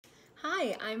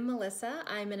Hi, I'm Melissa.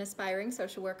 I'm an aspiring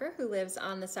social worker who lives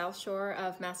on the South Shore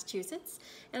of Massachusetts,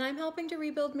 and I'm helping to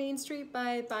rebuild Main Street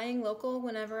by buying local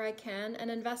whenever I can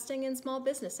and investing in small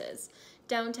businesses.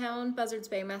 Downtown Buzzards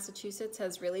Bay, Massachusetts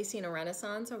has really seen a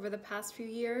renaissance over the past few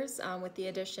years with the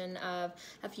addition of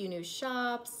a few new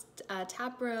shops, a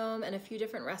tap room, and a few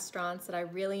different restaurants that I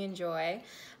really enjoy.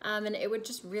 And it would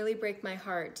just really break my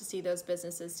heart to see those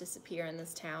businesses disappear in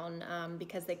this town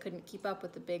because they couldn't keep up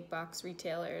with the big box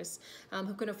retailers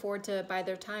who couldn't afford to buy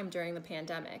their time during the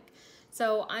pandemic.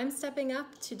 So I'm stepping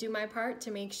up to do my part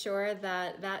to make sure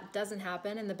that that doesn't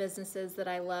happen and the businesses that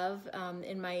I love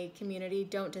in my community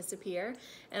don't disappear.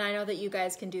 And I know that you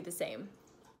guys can do the same.